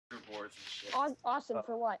swords and shit. Awesome.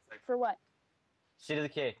 For what? For what? C to the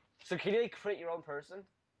K. So can you like, create your own person?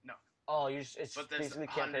 No. Oh, you just, it's But there's basically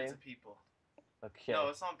hundreds campaign. of people. Okay. No,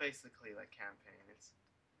 it's not basically like campaign.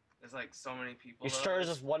 There's like so many people. You start as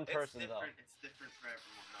just one person though. It's different for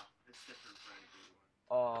everyone. No, it's different for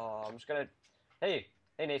everyone. Oh, I'm just gonna. Hey,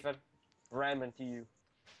 Nathan. Ramming to you.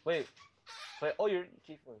 Wait. Oh, you're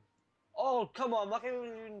tiefling. Oh, come on! I'm not gonna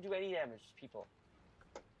even do any damage to people.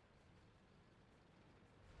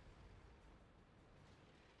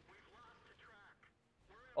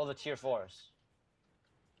 Oh, the tier 4s.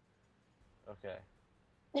 Okay.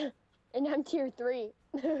 And I'm tier 3.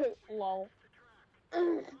 Lol. You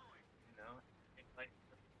know, like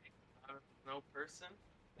no person.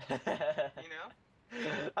 You know.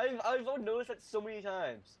 I've noticed that so many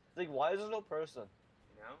times. Like, why is there no person?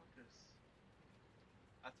 You know, because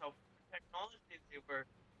that's how technology they were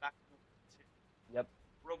back to. Yep.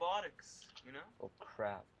 Robotics, you know. Oh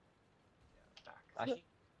crap. Yeah, facts. Actually,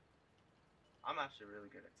 I'm actually really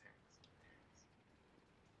good at tanks.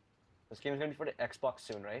 this game's gonna be for the Xbox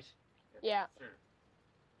soon, right? Yeah. Sure.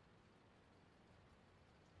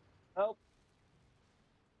 Oh.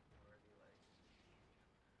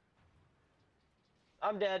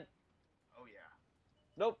 I'm dead. Oh yeah.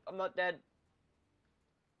 Nope, I'm not dead.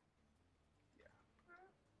 Yeah.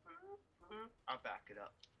 I'll back it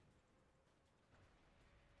up.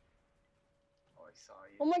 Oh, I saw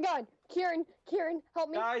you. Oh my God, Kieran, help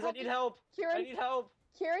me. Guys, I need help. Kieran, I need help.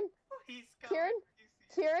 Kieran, Oh, he's coming.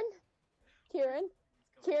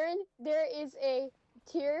 Kieran, there is a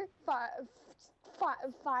tier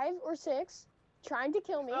 5 or 6 trying to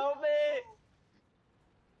kill me. Help me!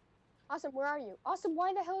 Awesome, where are you? Awesome,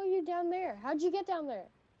 why the hell are you down there? How'd you get down there?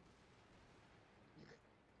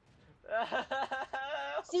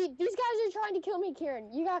 See, these guys are trying to kill me,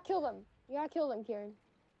 Kieran. You gotta kill them. You gotta kill them, Kieran.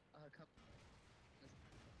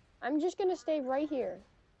 I'm just gonna stay right here.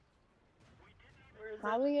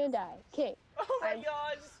 Probably gonna die. Okay. Oh my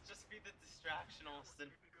God! Just be the distraction, Austin.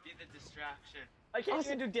 Be the distraction. I can't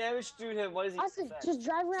even do damage to him. What is he? Austin, just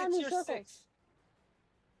drive around in circles. 6.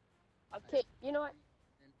 Okay, you know what?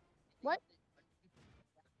 What?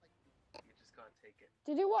 You just gotta take it.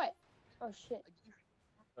 To do what? Oh shit.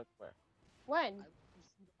 Where? When?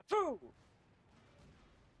 Boo!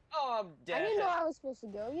 Oh, I'm dead. I didn't know I was supposed to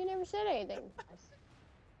go. You never said anything.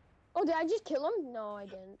 Oh, did I just kill him? No, I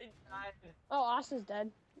didn't. Oh, Austin's dead.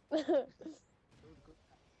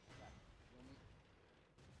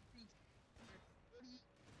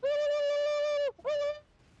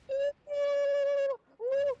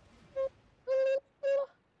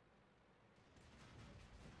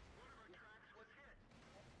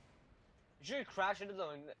 You should crash into them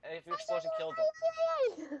and if your explosion killed them.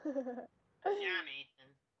 Yeah, Nathan.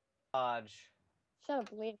 Dodge. Shut up,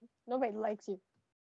 Liam. Nobody likes you.